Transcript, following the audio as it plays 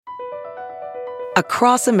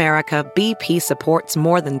Across America, BP supports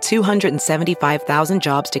more than 275,000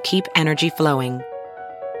 jobs to keep energy flowing.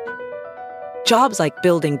 Jobs like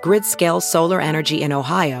building grid-scale solar energy in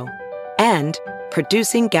Ohio and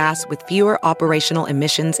producing gas with fewer operational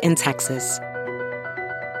emissions in Texas.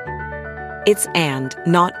 It's and,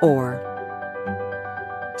 not or.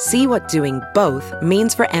 See what doing both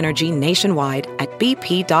means for energy nationwide at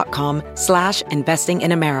bp.com/investing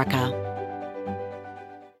in America.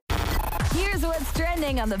 Here's what's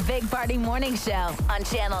trending on the Big Party Morning Show on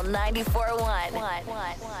Channel 94.1.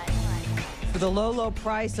 For the low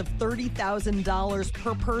price of $30,000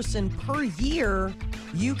 per person per year,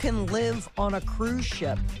 you can live on a cruise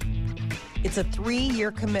ship. It's a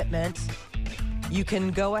 3-year commitment. You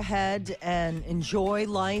can go ahead and enjoy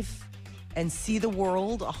life and see the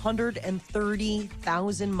world,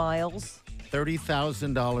 130,000 miles.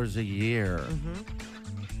 $30,000 a year. Mm-hmm.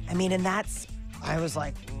 I mean, and that's, I was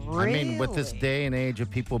like, really? I mean, with this day and age of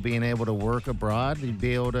people being able to work abroad, you'd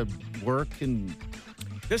be able to work and...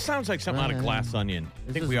 This sounds like something out of Glass Onion.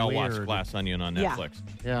 I think we all watched Glass Onion on Netflix.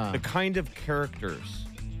 Yeah. The kind of characters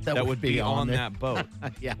that would be on that boat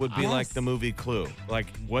would be like the movie Clue. Like,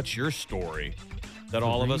 what's your story? That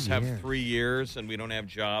all of us have 3 years and we don't have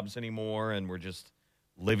jobs anymore and we're just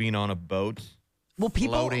living on a boat. Well,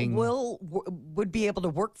 people floating. would be able to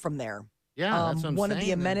work from there. Yeah, that's what I'm one saying. of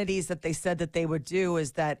the amenities that they said that they would do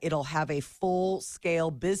is that it'll have a full-scale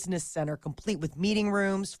business center complete with meeting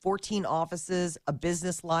rooms, 14 offices, a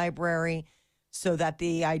business library, so that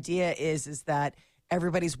the idea is that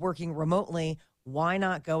everybody's working remotely. Why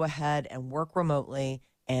not go ahead and work remotely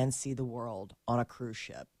and see the world on a cruise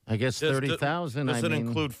ship? I guess 30,000. Does it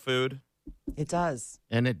include food? It does.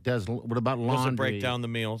 And it does. What about laundry? Does it break down the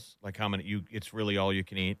meals? Like how many? It's really all you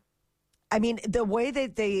can eat? I mean, the way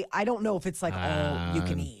that I don't know if it's like all you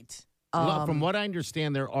can eat. From what I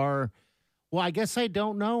understand, there are, well, I guess I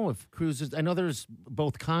don't know if cruises, I know there's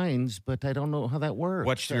both kinds, but I don't know how that works.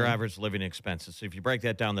 What's your average living expenses? So if you break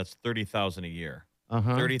that down, that's $30,000 a year.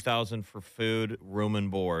 $30,000 for food, room and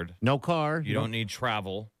board. No car. You don't need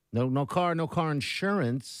travel. No car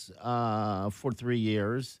insurance for 3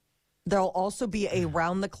 years. There'll also be a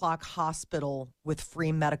round-the-clock hospital with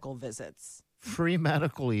free medical visits. Free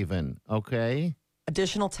medical even, okay.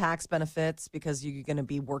 Additional tax benefits because you're going to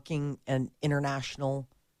be working in international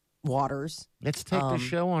waters. Let's take the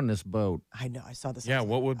show on this boat. I know, I saw this. Yeah,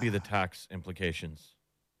 what would be the tax implications?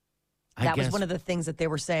 That was one of the things that they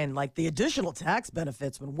were saying, like the additional tax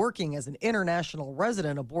benefits when working as an international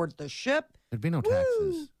resident aboard the ship. There'd be no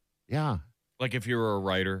taxes. Yeah. Like if you were a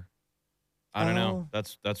writer. I don't know.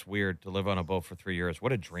 That's weird to live on a boat for 3 years.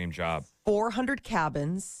 What a dream job. 400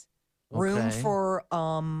 cabins. Room for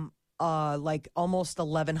like almost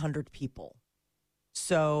 1,100 people.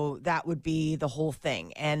 So that would be the whole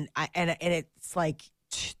thing. And it's like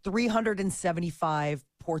 375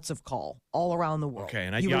 ports of call all around the world. Okay,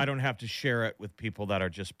 and I don't have to share it with people that are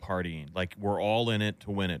just partying. Like we're all in it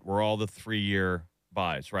to win it. We're all the 3-year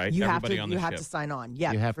buys, right? Everybody on the ship. You have to sign on.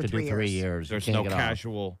 Yeah, you have for to do 3 years. There's no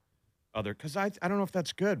casual other, because I don't know if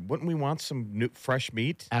that's good. Wouldn't we want some new, fresh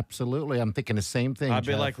meat? Absolutely. I'm thinking the same thing. I'd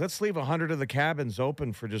be like, let's leave 100 of the cabins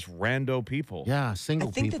open for just rando people. Yeah, single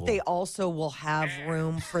people. I think that they also will have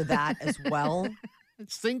room for that as well.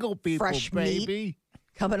 Single people, fresh baby. Meat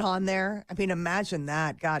coming on there. I mean, imagine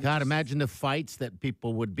that. God, imagine the fights that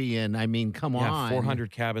people would be in. I mean, come on.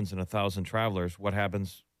 400 cabins and 1,000 travelers. What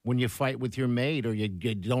happens when you fight with your mate or you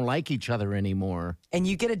don't like each other anymore? And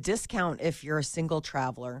you get a discount if you're a single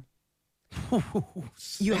traveler.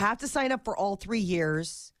 You have to sign up for all 3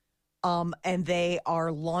 years, and they are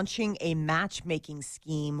launching a matchmaking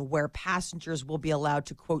scheme where passengers will be allowed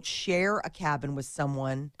to, quote, share a cabin with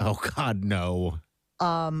someone. Oh, God, no.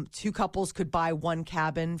 2 couples could buy 1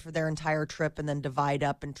 cabin for their entire trip and then divide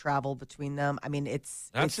up and travel between them. I mean,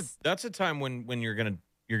 that's a time when you're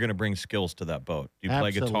gonna bring skills to that boat. Do you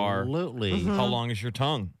play guitar? Absolutely. Mm-hmm. How long is your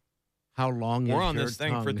tongue? How long We're on this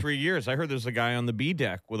thing for 3 years. I heard there's a guy on the B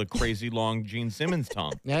deck with a crazy long Gene Simmons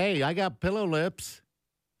tongue. Hey, I got pillow lips.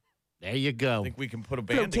 There you go. I think we can put a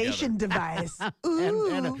band flotation together. device.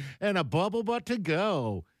 Ooh. and a bubble butt to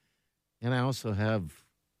go. And I also have...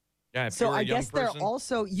 Yeah, if so you're a I young guess person, they're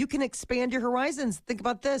also, you can expand your horizons. Think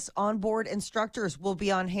about this. Onboard instructors will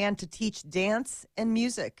be on hand to teach dance and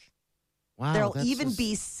music. Wow. There'll even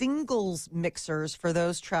be singles mixers for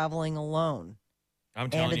those traveling alone. I'm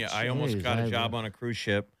telling you, I almost got a job on a cruise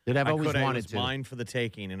ship. I've always wanted it was mine for the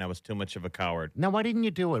taking, and I was too much of a coward. Now, why didn't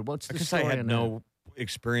you do it? What's the story? Because I had no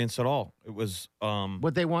experience at all. It was...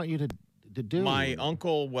 what they want you to do? My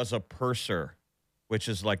uncle was a purser, which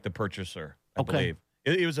is like the purchaser, I believe.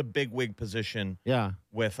 It was a big wig position. Yeah.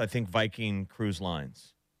 With, I think, Viking Cruise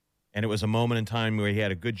Lines. And it was a moment in time where he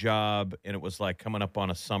had a good job, and it was like coming up on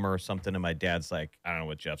a summer or something, and my dad's like, I don't know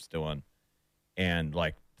what Jeff's doing. And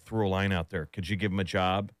like threw a line out there. Could you give him a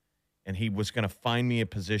job? And he was going to find me a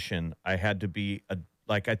position. I had to be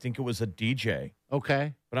I think it was a DJ.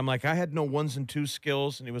 Okay. But I'm like, I had no 1s and 2s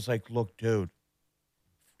skills. And he was like, look, dude,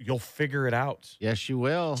 you'll figure it out. Yes, you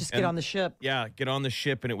will. Just get on the ship. Yeah, get on the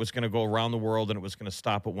ship, and it was going to go around the world, and it was going to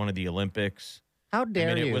stop at one of the Olympics. How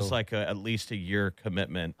dare you? It was like at least a year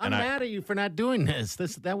commitment. I'm mad at you for not doing this.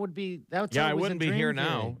 That would be that's I wouldn't be here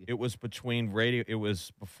now. It was between radio. It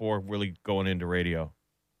was before really going into radio.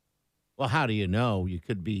 Well, how do you know? You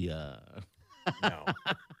could be. No.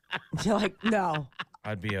 You're like, no.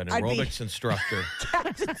 I'd be an aerobics instructor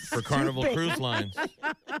for Carnival Cruise Lines.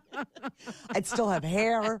 I'd still have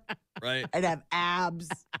hair. Right. I'd have abs.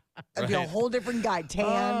 I'd be a whole different guy.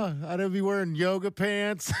 Tan. I'd be wearing yoga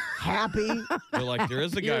pants. Happy. You're like, there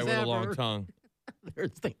is a guy with a long tongue.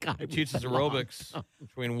 There's the guy who teaches aerobics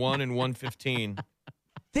between 1 and 1:15.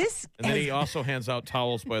 And then he also hands out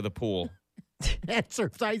towels by the pool. And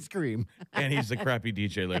serves ice cream. And he's the crappy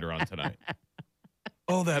DJ later on tonight.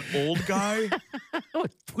 Oh, that old guy?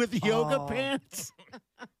 With yoga pants?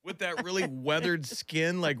 With that really weathered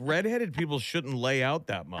skin. Like, redheaded people shouldn't lay out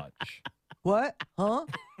that much. What? Huh?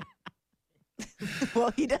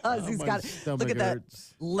 Well, he does. He's got, look at that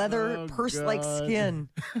leather purse-like skin.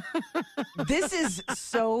 This is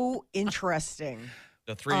so interesting.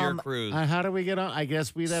 The 3-year cruise. How do we get on? I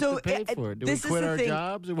guess we'd have to pay for it. Do we quit our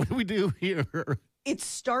jobs? Or what do we do here? It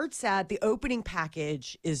starts at the opening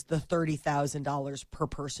package is the $30,000 per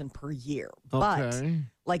person per year. But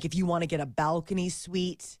like if you want to get a balcony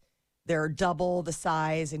suite, they're double the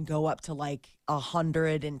size and go up to like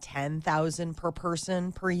 $110,000 per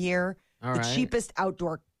person per year. The cheapest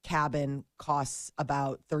outdoor cabin costs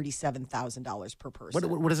about $37,000 per person.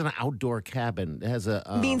 What is an outdoor cabin? It has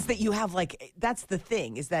a means that you have like that's the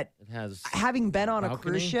thing is that it has having been on a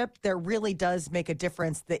cruise ship, there really does make a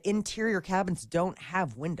difference. The interior cabins don't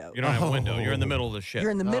have windows. You don't have a window. You're in the middle of the ship.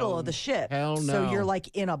 You're in the middle of the ship. Hell no. So you're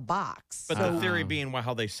like in a box. But the theory being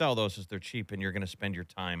how they sell those is they're cheap and you're going to spend your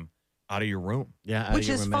time out of your room. Yeah, which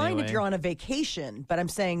is fine if you're on a vacation. But I'm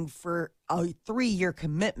saying for a 3-year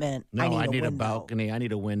commitment, I need a balcony. I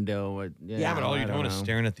need a window. Yeah, but all you're doing is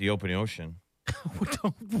staring at the open ocean.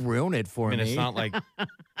 Don't ruin it for me. I mean, it's not like,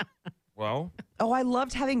 well. Oh, I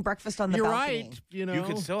loved having breakfast on the balcony. You're right. You know, you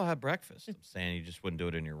could still have breakfast. I'm saying you just wouldn't do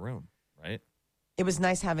it in your room, right? It was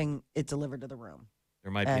nice having it delivered to the room.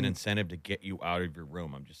 There might be an incentive to get you out of your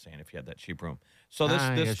room. I'm just saying if you had that cheap room. So this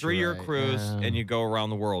 3-year cruise, and you go around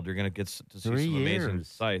the world, you're going to get to see some amazing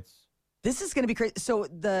sights. This is going to be crazy. So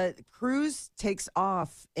the cruise takes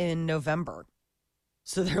off in November.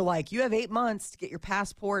 So they're like, you have 8 months to get your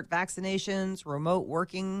passport, vaccinations, remote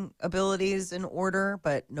working abilities in order.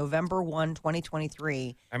 But November 1,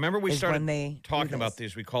 2023. I remember we started talking about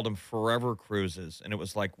these. We called them forever cruises. And it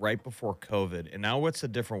was like right before COVID. And now it's a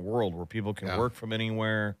different world where people can work from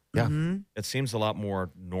anywhere. Yeah. It seems a lot more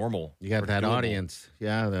normal. You got that audience.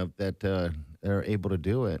 Yeah, that are able to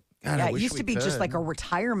do it. God, yeah, it used to be just like a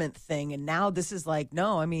retirement thing. And now this is like,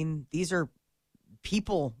 no, I mean, these are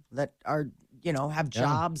people that are, have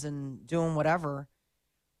jobs and doing whatever.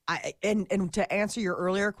 And to answer your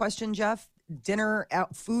earlier question, Jeff, dinner,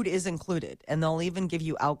 food is included. And they'll even give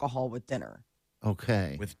you alcohol with dinner.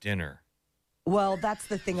 Okay. With dinner. Well, that's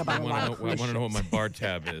the thing about I want to know what my bar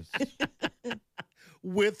tab is.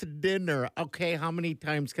 With dinner. Okay, how many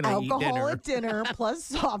times can I eat dinner? Alcohol at dinner plus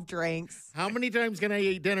soft drinks. How many times can I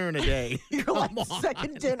eat dinner in a day? You're like,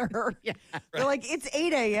 second dinner. Yeah, right. They're like, it's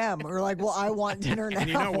 8 a.m. We're like, well, I want dinner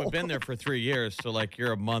now. And we've been there for 3 years, so like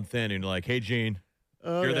you're a month in and you're like, hey, Gene,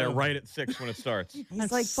 you're there right at 6 when it starts.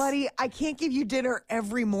 He's like, buddy, I can't give you dinner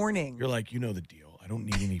every morning. You're like, you know the deal. I don't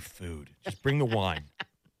need any food. Just bring the wine.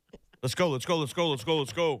 Let's go, let's go, let's go, let's go,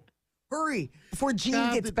 let's go. Hurry before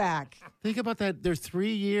Gene gets back. Think about that. There's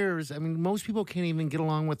 3 years. I mean, most people can't even get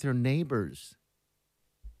along with their neighbors.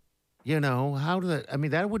 How do that? I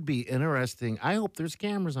mean, that would be interesting. I hope there's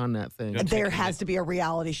cameras on that thing. There has to be a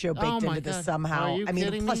reality show baked into this somehow. Are you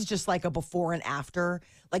kidding plus me? just like a before and after,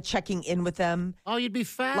 like checking in with them. Oh, you'd be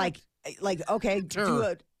fat. Like okay,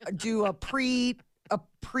 do a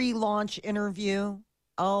pre-launch interview.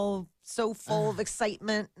 Oh, so full of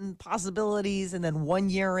excitement and possibilities, and then 1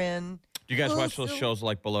 year in. Do you guys watch those shows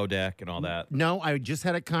like Below Deck and all that? No, I just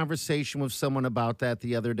had a conversation with someone about that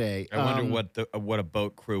the other day. I wonder what a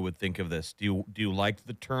boat crew would think of this. Do you like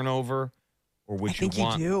the turnover, or would you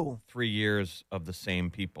want 3 years of the same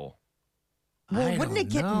people? Well, wouldn't it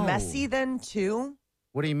get messy then too?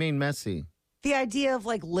 What do you mean messy? The idea of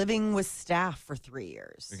like living with staff for 3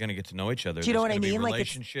 years. You're going to get to know each other. Do you know what I mean?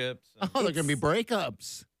 Relationships. Like they're going to be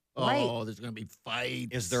breakups. Right. Oh, there's going to be fights.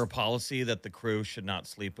 Is there a policy that the crew should not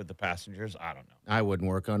sleep with the passengers? I don't know. I wouldn't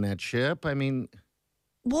work on that ship. I mean,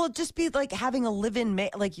 well, it'd just be like having a live-in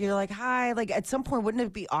mate. Like you're like, hi. Like at some point, wouldn't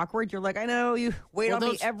it be awkward? You're like, I know you wait on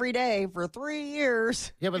me every day for 3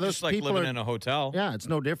 years. Yeah, but You're those just like people living are, in a hotel. Yeah, it's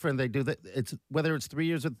no different. They do that. It's whether it's 3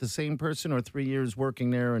 years with the same person or 3 years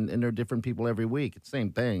working there, and they're different people every week. It's the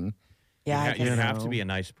same thing. Yeah, you have to be a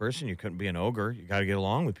nice person. You couldn't be an ogre. You got to get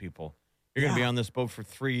along with people. You're going to be on this boat for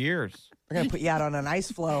 3 years. We're going to put you out on an ice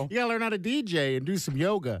floe. You got to learn how to DJ and do some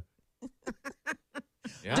yoga.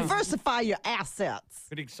 Yeah. Diversify your assets.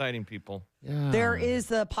 Pretty exciting people. Yeah. There is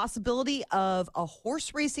the possibility of a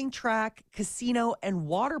horse racing track, casino, and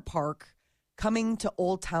water park coming to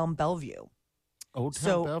Old Town Bellevue. Old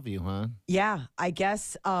Town Bellevue, huh? Yeah, I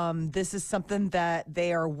guess this is something that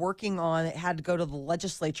they are working on. It had to go to the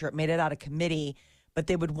legislature. It made it out of committee, but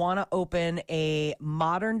they would want to open a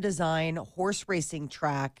modern design horse racing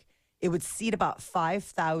track. It would seat about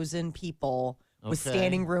 5,000 people with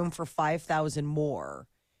standing room for 5,000 more.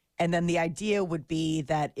 And then the idea would be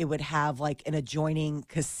that it would have like an adjoining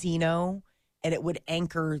casino and it would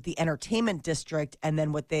anchor the entertainment district. And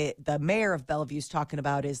then what the mayor of Bellevue is talking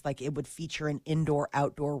about is like it would feature an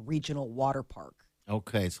indoor-outdoor regional water park.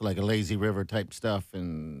 Okay, so like a lazy river type stuff.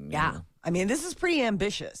 And Yeah. I mean, this is pretty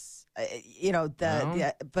ambitious.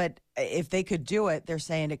 But if they could do it, they're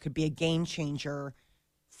saying it could be a game changer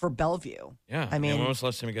for Bellevue. Yeah. I mean, when was the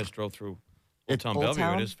last time you guys drove through Old Town Bellevue?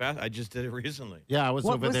 Town? It is fast. I just did it recently. Yeah, I was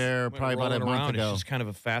over there probably about a month ago. It's just kind of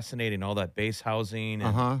a fascinating, all that base housing.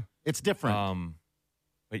 And, It's different.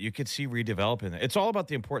 But you could see redeveloping it. It's all about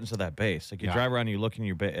the importance of that base. Like you drive around and you look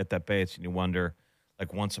at that base and you wonder,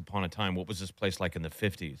 like once upon a time, what was this place like in the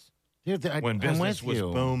 50s? Dude, when business was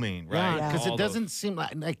booming, right? Yeah, because it doesn't seem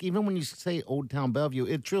like even when you say Old Town Bellevue,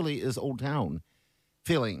 it truly is Old Town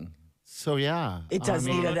feeling. So, yeah. It does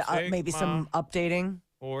need maybe some updating.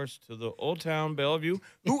 Horse to the Old Town Bellevue.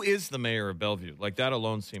 Who is the mayor of Bellevue? Like that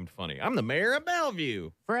alone seemed funny. I'm the mayor of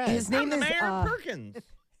Bellevue. Fred. His name I'm the is mayor of Perkins.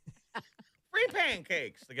 Free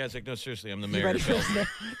pancakes. The guy's like, no, seriously, I'm the mayor of Bellevue.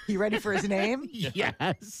 You ready for his name?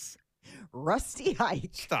 Yes. Rusty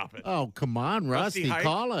Hike. Stop it. Oh, come on, Rusty.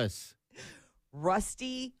 Call us.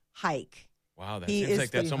 Rusty Hike. Wow, that seems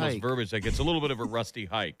like that's almost verbiage. Like it's a little bit of a rusty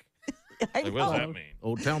hike. Like, what does that mean?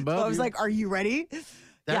 Old Town Bellevue. So I was like, are you ready?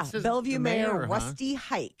 That's Bellevue Mayor Rusty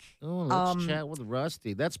Hike. Oh, let's chat with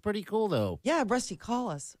Rusty. That's pretty cool, though. Yeah, Rusty,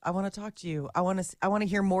 call us. I want to talk to you. I want to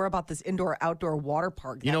hear more about this indoor-outdoor water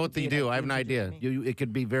park. You know what they do? I have an idea. It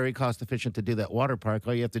could be very cost-efficient to do that water park.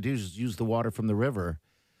 All you have to do is use the water from the river.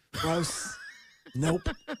 Gross. Nope.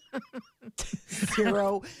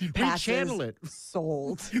 0 passes. Rechannel it.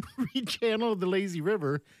 Sold. Rechannel the lazy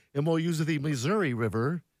river, and we'll use the Missouri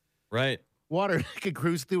River. Right. Water can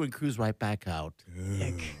cruise through and cruise right back out.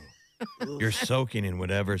 You're soaking in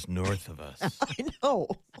whatever's north of us. I know.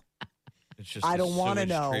 It's just I don't want to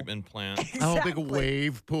know. Treatment plant. Exactly. Oh, big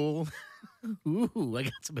wave pool. Ooh, I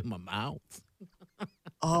got some in my mouth.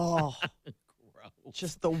 Oh,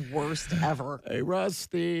 just the worst ever. Hey,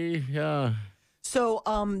 Rusty. Yeah. So,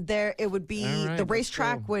 it would be All right, the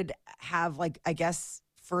racetrack let's go. would have like I guess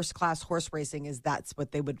first class horse racing is that's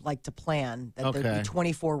what they would like to plan. That there'd be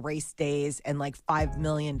 24 race days and like $5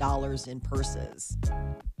 million in purses.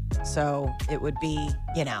 So it would be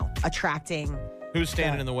attracting. Who's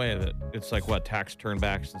standing in the way of it? It's like what, tax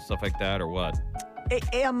turnbacks and stuff like that, or what?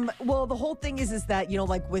 Well, the whole thing is that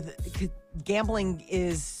like with gambling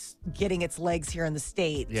is getting its legs here in the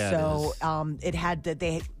state. Yeah, so it had to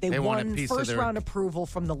they won first round their... approval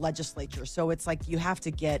from the legislature. So it's like you have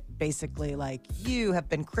to get basically like you have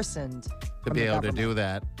been christened to be able to do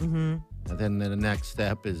that. Mm-hmm. And then the next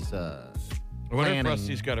step is I wonder if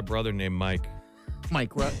Rusty's got a brother named Mike.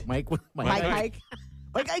 Mike Hike. Mike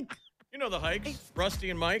Hike. You know the Hikes,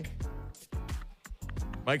 Rusty and Mike.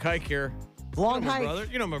 Mike Hike here. Long hike. Brother.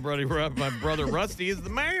 You know my brother Rusty is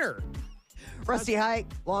the mayor. Rusty Hike,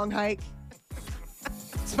 long hike.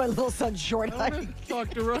 It's my little son's short hike. Talk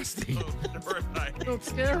to Rusty. Short hike. Don't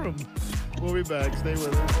scare him. We'll be back. Stay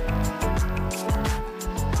with us.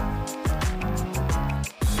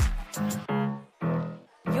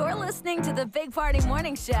 You're listening to the Big Party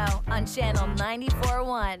Morning Show on Channel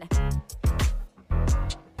 94.1.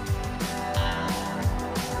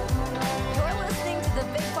 You're listening to the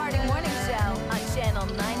Big Party Morning Show on Channel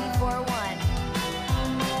 94.1.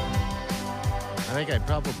 I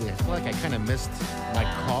feel like I kind of missed my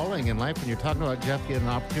calling in life when you're talking about Jeff getting an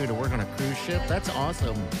opportunity to work on a cruise ship. That's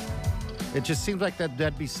awesome. It just seems like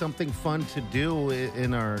that'd be something fun to do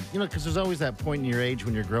in our, because there's always that point in your age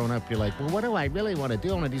when you're growing up, you're like, well, what do I really want to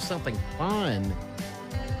do? I want to do something fun.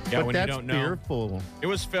 Yeah, but when that's you don't know. fearful. It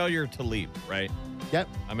was failure to leap, right? Yep.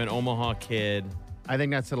 I'm an Omaha kid. I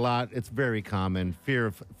think that's a lot. It's very common. Fear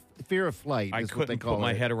of flight I is what they couldn't call put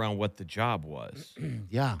my it. head around what the job was.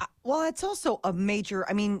 Yeah. Well, it's also a major,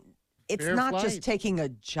 it's Fear of not flight. just taking a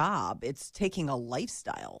job, it's taking a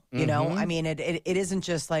lifestyle. You know, it isn't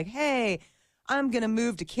just like, hey, I'm going to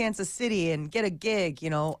move to Kansas City and get a gig,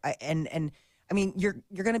 you're going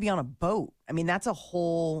to be on a boat. That's a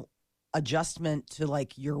whole adjustment to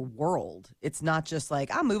like your world. It's not just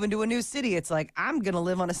like I'm moving to a new city. It's like I'm going to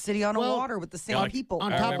live on a city on a water with the same people.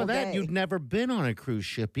 On all top of that, day. you'd never been on a cruise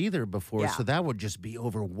ship either before, so that would just be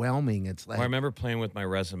overwhelming. It's like I remember playing with my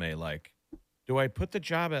resume like, do I put the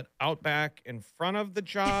job at Outback in front of the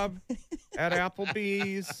job at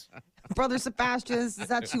Applebee's? Brother Sebastian's, is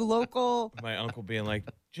that too local? My uncle being like,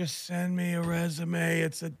 just send me a resume.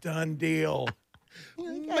 It's a done deal.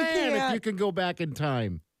 man, if you can go back in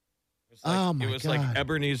time. It was like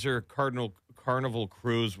Ebenezer Carnival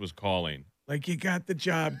Cruise was calling. Like, you got the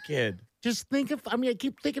job, kid. Just think I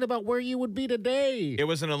keep thinking about where you would be today. It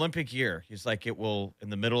was an Olympic year. He's like, in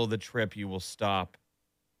the middle of the trip, you will stop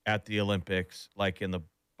at the Olympics. Like, in the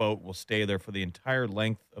boat will stay there for the entire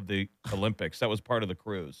length of the Olympics. That was part of the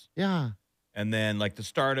cruise. Yeah. And then, like, the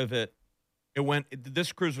start of it,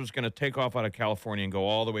 this cruise was going to take off out of California and go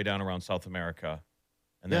all the way down around South America.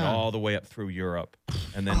 And then all the way up through Europe,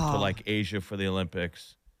 and then to like Asia for the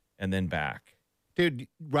Olympics, and then back. Dude,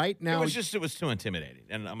 right now it was too intimidating.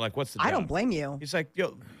 And I'm like, what's the job? I don't blame you. He's like,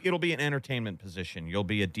 it'll be an entertainment position. You'll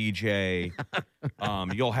be a DJ.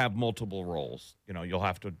 You'll have multiple roles. You'll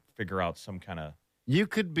have to figure out some kind of you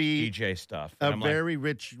could be DJ stuff. And very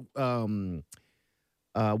rich,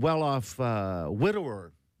 well-off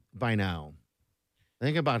widower by now.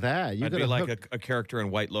 Think about that. I'd be like a character in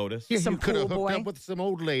White Lotus. Yeah, Some you could have pool hooked boy. up with some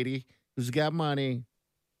old lady who's got money,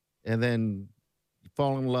 and then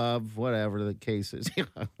fall in love, whatever the case is.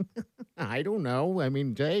 I don't know.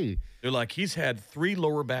 Jay. They're like, he's had 3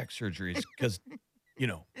 lower back surgeries because,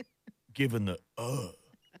 given the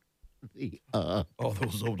all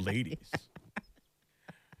those old ladies.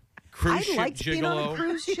 Cruise I ship liked being on a gigolo.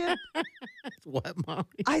 cruise ship. What, Molly?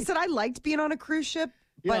 I said I liked being on a cruise ship,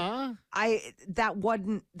 but Yeah. that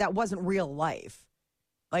wasn't real life.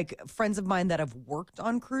 Like friends of mine that have worked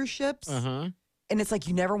on cruise ships, and it's like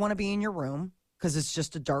you never want to be in your room because it's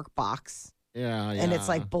just a dark box, Yeah. and it's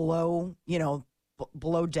like below,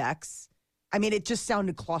 below decks. It just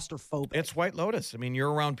sounded claustrophobic. It's White Lotus.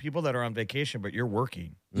 You're around people that are on vacation, but you're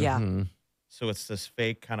working. Yeah. Mm-hmm. So it's this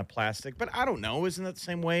fake kind of plastic. But I don't know. Isn't that the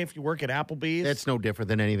same way if you work at Applebee's? It's no different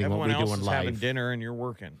than anything Everyone what we else do in is life. having dinner and you're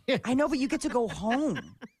working. I know, but you get to go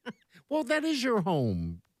home. Well, that is your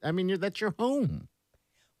home. That's your home.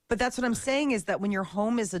 But that's what I'm saying is that when your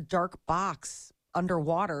home is a dark box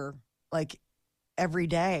underwater, like every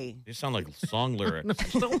day. You sound like song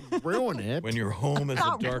lyrics. Don't ruin it. When your home is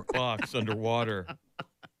a dark box underwater.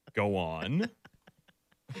 Go on.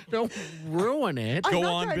 Don't ruin it. I'm Go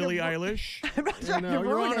not on, trying to Billie ru- Eilish. I'm not trying to You're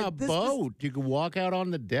ruin on it. a This boat. You can walk out on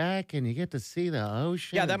the deck and you get to see the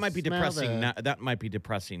ocean. Yeah, that and might be smell depressing. the- Now, that might be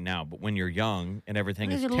depressing now, but when you're young and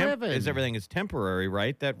everything is You're living. everything is temporary,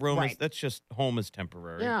 right? That room Right. that's just home is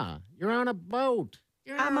temporary. Yeah, you're on a boat.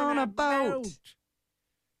 I'm on a boat.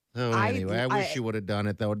 So I- anyway, I wish I- you would have done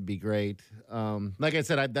it. That would be great. Like I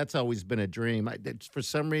said, that's always been a dream. For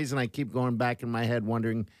some reason, I keep going back in my head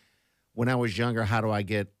wondering, when I was younger, how do I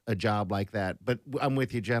get a job like that? But I'm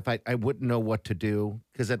with you, Jeff. I wouldn't know what to do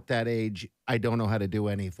because at that age, I don't know how to do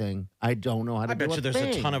anything. I don't know how to I do bet you there's a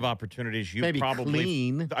thing. ton of opportunities you Maybe probably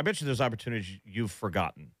clean. I bet you there's opportunities you've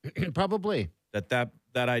forgotten. Probably. That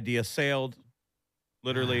idea sailed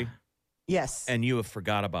literally Yes. and you have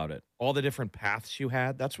forgot about it. All the different paths you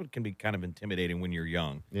had, that's what can be kind of intimidating when you're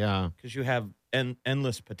young Yeah. because you have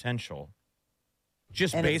endless potential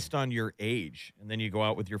just And based on your age. And then you go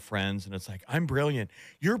out with your friends and it's like, I'm brilliant.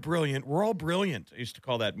 You're brilliant. We're all brilliant. I used to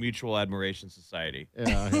call that mutual admiration society.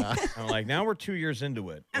 Yeah. I'm like, now we're 2 years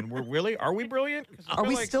into it. And are we brilliant? 'Cause I Are feel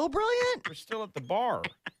we like still brilliant? we're still at the bar.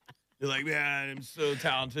 They're like, man, I'm so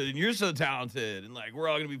talented and you're so talented. And like, we're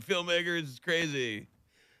all going to be filmmakers. It's crazy.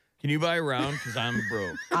 Can you buy a round? Because I'm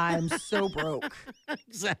broke. I'm so broke.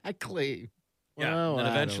 Exactly. Yeah. Well, and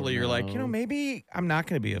then I eventually don't you're like, know. maybe I'm not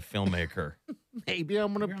going to be a filmmaker. Maybe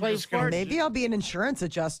I'm going to I'm play just gonna- sports. Maybe I'll be an insurance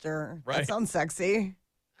adjuster. Right. That sounds sexy.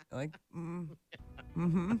 Like,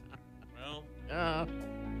 mm-hmm. Well,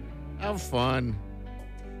 Have fun.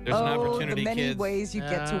 there's an Oh, opportunity, the many kids. ways you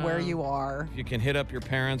get to where Yeah. you are. You can hit up your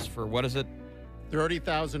parents for, what is it?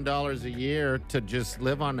 $30,000 a year to just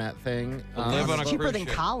live on that thing. Live on a cheaper cruise than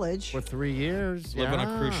ship. college. For 3 years. Live on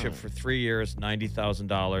a cruise ship for 3 years,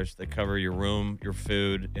 $90,000. They cover your room, your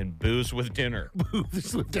food, and booze with dinner.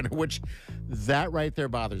 Booze with dinner, which that right there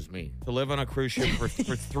bothers me. To live on a cruise ship for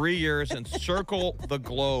 3 years and circle the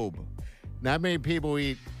globe. Not many people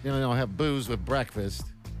eat, have booze with breakfast.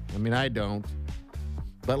 I mean, I don't.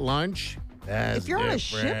 But lunch, that's if you're on a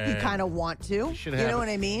ship, you different. kind of want to. You know what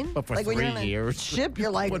I mean? But for like when you're 3 on a years. ship,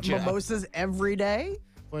 you're like mimosas every day.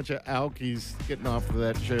 Bunch of alkies getting off of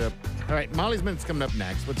that ship. All right, Molly's Minute's coming up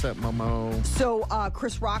next. What's up, Momo? So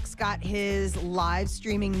Chris Rock's got his live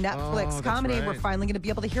streaming Netflix that's comedy. right. We're finally going to be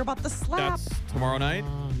able to hear about the slap. That's tomorrow night.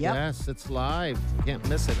 Yep. Yes, it's live. You can't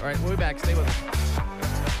miss it. All right, we'll be back. Stay with us.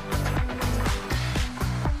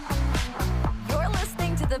 You're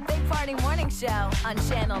listening to the Big Party Morning Show on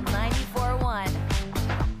Channel 94.1.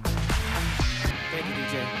 Thank you,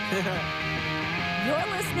 DJ.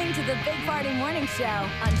 You're listening to the Big Party Morning Show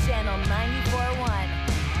on Channel 94.1.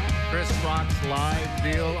 Chris Rock's live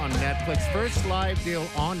deal on Netflix. First live deal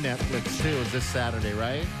on Netflix, too, is this Saturday,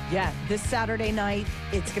 right? Yeah, this Saturday night,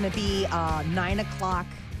 it's going to be 9 o'clock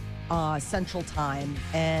Central Time,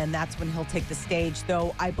 and that's when he'll take the stage,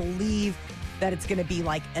 though I believe that it's going to be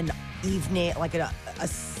like an evening, like a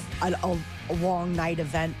long night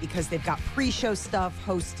event because they've got pre-show stuff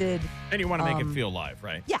hosted. And you want to make it feel live,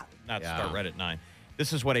 right? Yeah. Not start right at 9.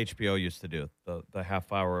 This is what HBO used to do, the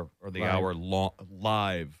half hour or the hour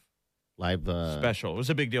live special. It was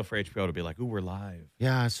a big deal for HBO to be like, ooh, we're live.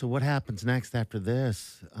 Yeah, so what happens next after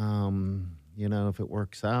this? If it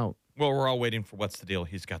works out. Well, we're all waiting for what's the deal.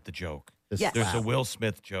 He's got the joke. Yes. There's a Will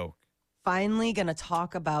Smith joke. Finally going to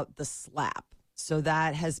talk about the slap. So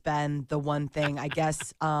that has been the one thing. I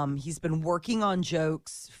guess he's been working on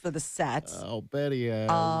jokes for the set. I'll bet he has.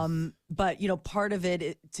 But, part of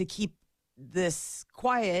it to keep this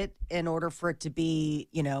quiet in order for it to be,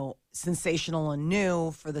 sensational and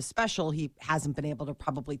new for the special, he hasn't been able to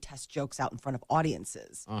probably test jokes out in front of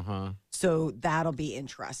audiences. Uh-huh. So that'll be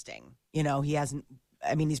interesting. He hasn't,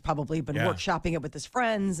 he's probably been workshopping it with his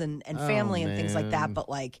friends and family and things like that. But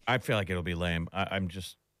I feel like it'll be lame. I'm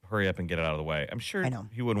just hurry up and get it out of the way. I'm sure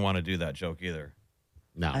he wouldn't want to do that joke either.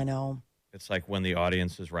 No. I know. It's like when the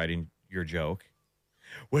audience is writing your joke.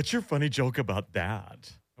 What's your funny joke about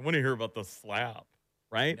that? I want to hear about the slap,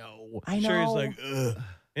 right? No. I know. Sure, he's like, ugh.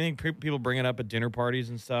 I think people bring it up at dinner parties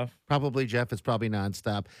and stuff. Probably, Jeff. It's probably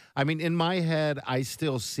nonstop. I mean, in my head, I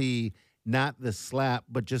still see not the slap,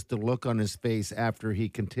 but just the look on his face after he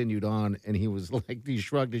continued on, and he was like, he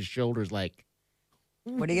shrugged his shoulders like,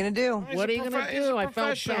 what are you going to do? what are you going to do? I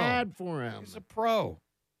felt bad for him. He's a pro.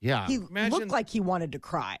 Yeah. He looked like he wanted to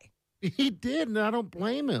cry. He did, and I don't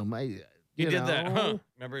blame him. He did that. Huh?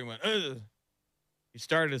 Remember he went, ugh. He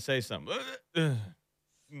started to say something.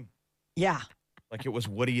 Yeah. Like it was,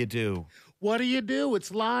 what do you do? What do you do?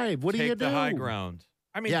 It's live. What do you do? Take the high ground.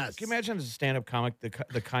 I mean, can you imagine as a stand-up comic the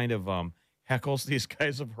kind of heckles these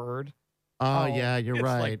guys have heard? Oh, yeah, you're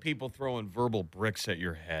right. It's like people throwing verbal bricks at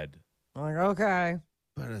your head. I'm like, okay.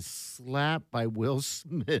 But a slap by Will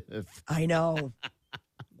Smith. I know.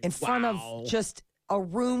 In front of just a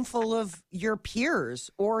room full of your peers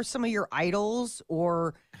or some of your idols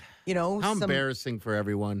or, How embarrassing for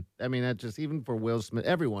everyone. I mean, that just, even for Will Smith,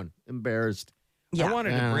 everyone embarrassed. Yeah. I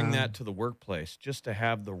wanted to bring that to the workplace just to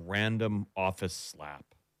have the random office slap.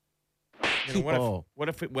 What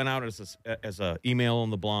if it went out as a email on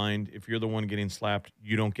the blind? If you're the one getting slapped,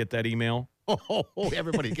 you don't get that email. Oh,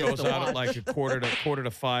 everybody goes out at like a quarter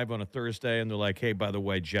to 5 on a Thursday, and they're like, "Hey, by the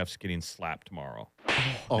way, Jeff's getting slapped tomorrow."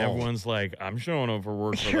 And everyone's like, "I'm showing up for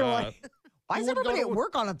work for that." Like, why is everybody at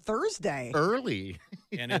work on a Thursday? Early.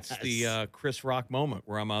 And it's the Chris Rock moment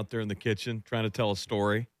where I'm out there in the kitchen trying to tell a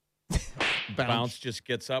story. Bounce just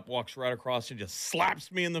gets up, walks right across, and just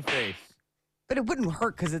slaps me in the face. But it wouldn't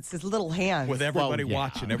hurt because it's his little hands. With everybody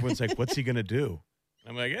watching, everyone's like, "What's he gonna do?"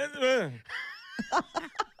 I'm like,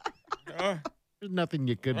 There's nothing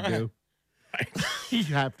you could do. You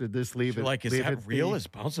have to just leave it. Like, is that real? Is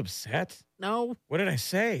Bounce upset? No. What did I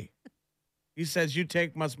say? He says, "You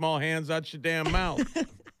take my small hands out your damn mouth."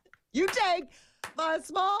 You take my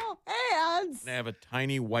small hands. And I have a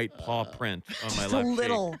tiny white paw print on my Just left a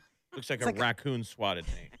little. cheek. Looks like a raccoon swatted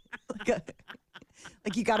me.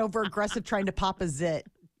 Like you got over aggressive trying to pop a zit.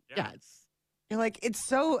 Yes. You're like, it's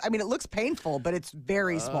so, it looks painful, but it's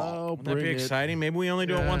very small. Wouldn't that be exciting? Maybe we only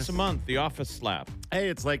do it once a month. The office slap. Hey,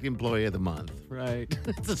 it's like Employee of the Month, right?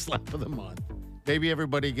 It's a slap of the month. Maybe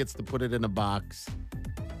everybody gets to put it in a box.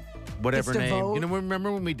 Whatever Gets to name. vote.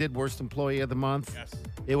 Remember when we did Worst Employee of the Month? Yes.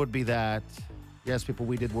 It would be that. Yes, people,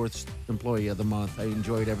 we did Worst Employee of the Month. I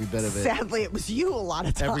enjoyed every bit of it. Sadly, it was you a lot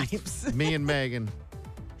of times. Me and Megan.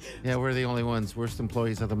 Yeah, we're the only ones. Worst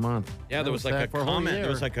Employees of the Month. Yeah, there was like a comment. There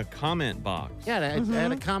was like a comment box. Yeah, I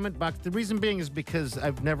had a comment box. The reason being is because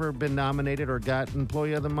I've never been nominated or got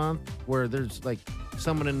Employee of the Month, where there's like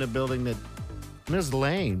someone in the building that. And it was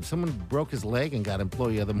lame. Someone broke his leg and got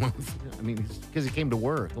Employee of the Month. I mean, because he came to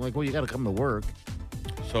work. I'm like, well, you got to come to work.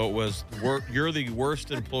 So it was, you're the worst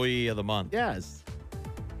employee of the month. Yes.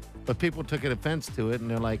 But people took an offense to it, and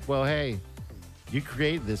they're like, well, hey, you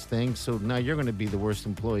created this thing, so now you're going to be the worst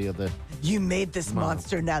employee of the You made this month.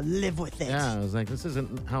 monster, now live with it. Yeah, I was like, this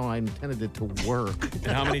isn't how I intended it to work. And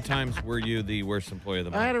how many times were you the worst employee of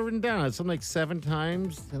the month? I had it written down. It's something like 7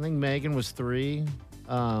 times. I think Megan was 3. You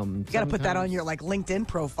got to put that on your LinkedIn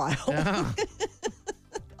profile. Yeah.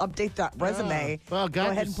 Update that resume. Well, go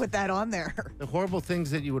ahead and put that on there. The horrible things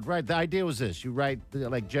that you would write. The idea was this. You write,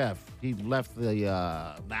 like Jeff, he left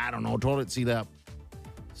the, toilet seat up.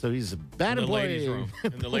 So he's a bad employee.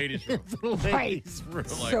 In the ladies' room. Right.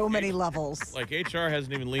 So many levels. Like HR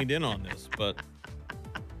hasn't even leaned in on this, but.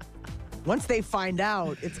 Once they find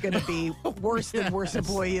out, it's going to be worse than worst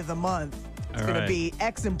employee of the month. It's going to be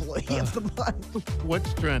ex-employee of the month.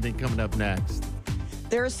 What's trending coming up next?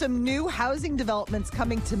 There are some new housing developments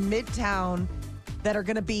coming to Midtown that are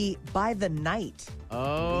going to be by the night.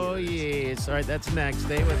 Oh, yes. All right, that's next.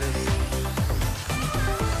 Stay with us.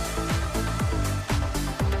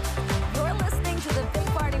 You're listening to the Big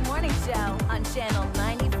Party Morning Show on Channel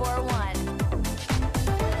 94.1.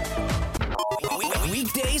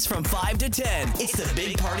 Weekdays from 5 to 10. It's the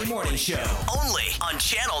Big Party Morning Show. Only on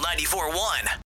Channel 94.1.